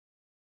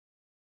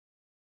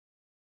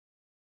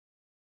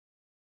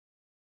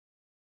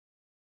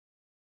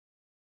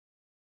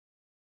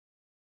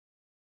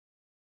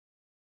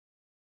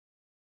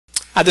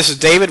This is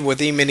David with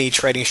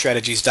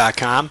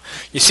EminiTradingStrategies.com.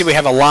 You see we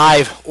have a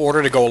live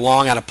order to go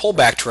long on a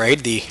pullback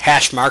trade. The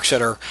hash marks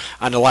that are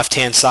on the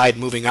left-hand side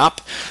moving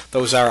up,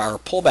 those are our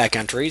pullback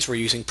entries. We're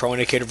using Pro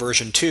Indicator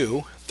version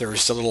 2.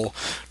 There's the little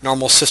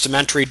normal system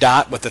entry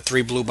dot with the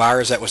 3 blue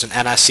bars. That was an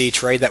NSE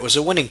trade. That was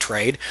a winning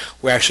trade.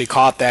 We actually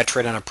caught that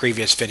trade on a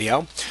previous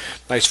video.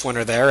 Nice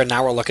winner there, and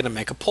now we're looking to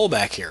make a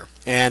pullback here.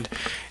 And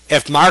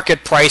if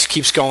market price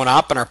keeps going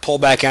up and our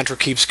pullback entry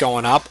keeps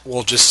going up,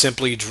 we'll just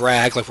simply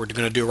drag, like we're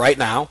going to do right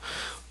now,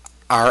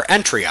 our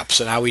entry up.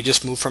 So now we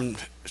just move from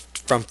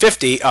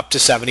 50 up to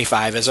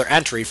 75 as our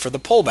entry for the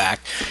pullback,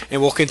 and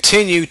we'll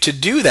continue to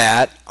do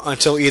that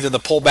until either the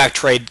pullback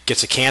trade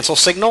gets a cancel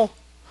signal,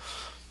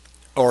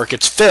 or it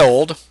gets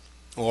filled,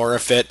 or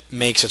if it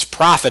makes its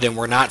profit and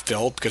we're not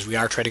filled because we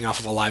are trading off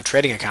of a live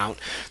trading account,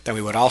 then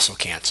we would also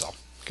cancel,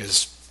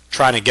 because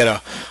trying to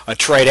get a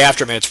trade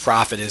after its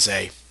profit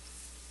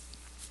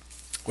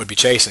would be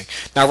chasing.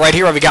 Now right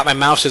here I've got my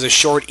mouse as a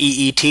short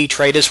EET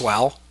trade as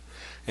well,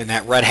 and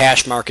that red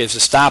hash mark is the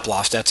stop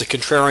loss. That's a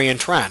contrarian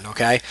trend.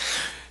 Okay,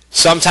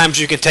 sometimes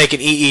you can take an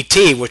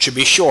EET, which would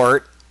be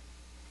short,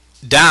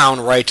 down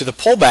right to the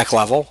pullback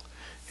level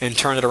and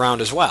turn it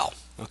around as well.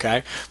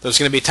 Okay, there's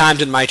going to be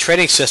times in my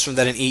trading system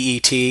that an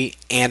EET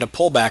and a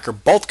pullback are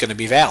both going to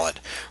be valid.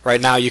 Right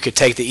now you could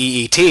take the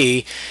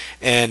EET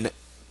and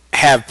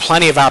have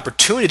plenty of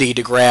opportunity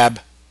to grab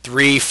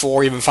 3,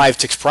 4, even 5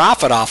 ticks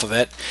profit off of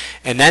it,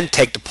 and then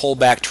take the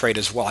pullback trade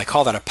as well. I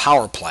call that a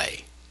power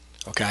play.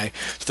 Okay,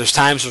 so there's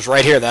times it's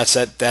right here. That's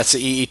the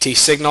EET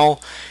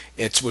signal.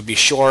 It would be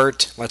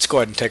short. Let's go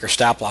ahead and take our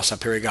stop loss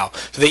up. Here we go.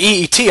 So the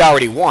EET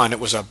already won. It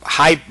was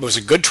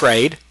a good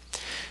trade,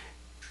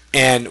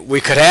 and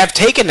we could have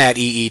taken that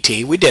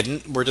EET. We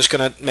didn't. We're just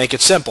going to make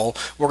it simple.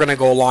 We're going to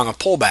go along a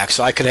pullback.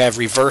 So I could have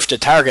reversed a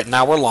target.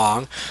 Now we're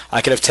long.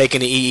 I could have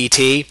taken the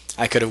EET.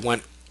 I could have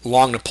went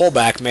long the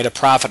pullback, made a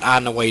profit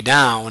on the way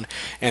down,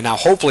 and now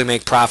hopefully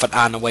make profit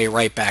on the way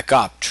right back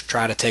up.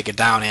 Try to take it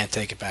down and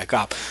take it back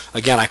up.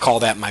 Again, I call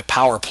that my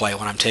power play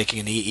when I'm taking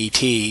an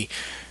EET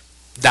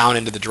down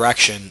into the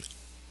direction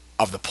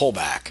of the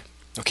pullback.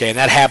 Okay, and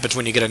that happens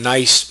when you get a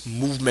nice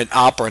movement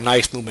up or a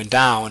nice movement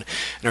down, and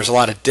there's a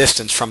lot of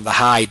distance from the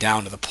high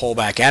down to the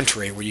pullback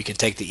entry where you can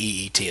take the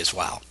EET as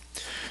well.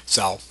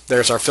 So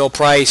there's our fill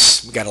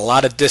price. We got a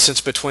lot of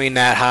distance between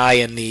that high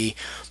and the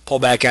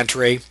pullback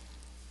entry.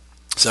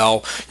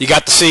 So you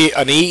got to see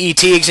an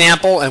EET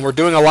example, and we're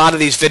doing a lot of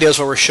these videos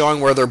where we're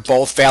showing where they're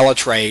both valid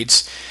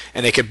trades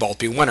and they could both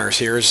be winners.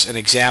 Here's an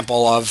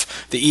example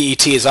of the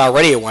EET is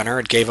already a winner.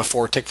 It gave a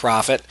 4-tick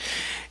profit,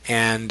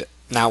 and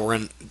now we're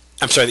in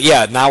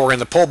now we're in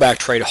the pullback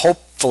trade,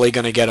 hopefully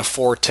going to get a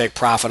 4-tick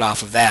profit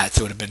off of that. So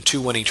it would have been 2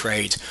 winning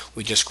trades.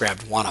 We just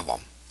grabbed one of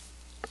them.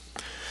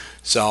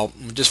 So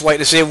just wait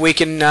to see if we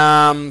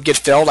can get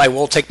filled. I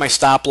will take my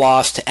stop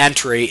loss to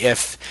entry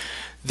if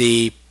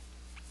the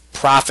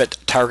profit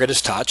target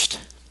is touched.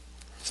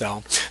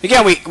 So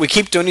again, we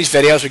keep doing these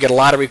videos. We get a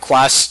lot of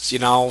requests. You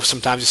know,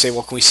 sometimes you say,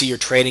 well, can we see your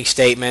trading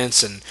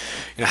statements, and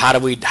you know, how do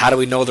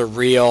we know they're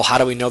real? How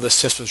do we know the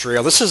system's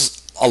real? This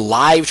is a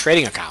live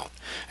trading account.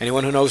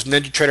 Anyone who knows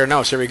NinjaTrader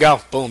knows. Here we go.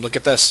 Boom, look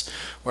at this.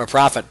 We're a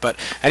profit. But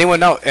anyone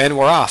know, and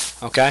we're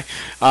off. Okay.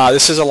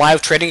 This is a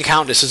live trading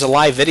account. This is a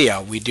live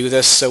video. We do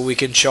this so we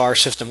can show our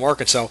system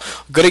working. So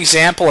good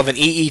example of an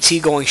EET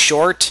going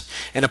short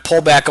and a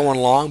pullback going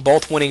long,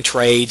 both winning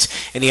trades,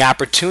 and the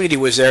opportunity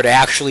was there to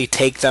actually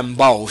take them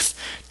both.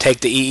 Take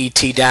the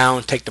EET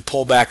down, take the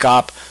pullback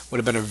up. Would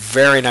have been a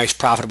very nice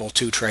profitable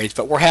 2 trades,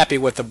 but we're happy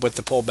with the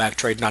pullback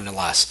trade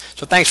nonetheless.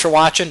 So thanks for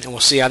watching, and we'll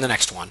see you on the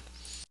next one.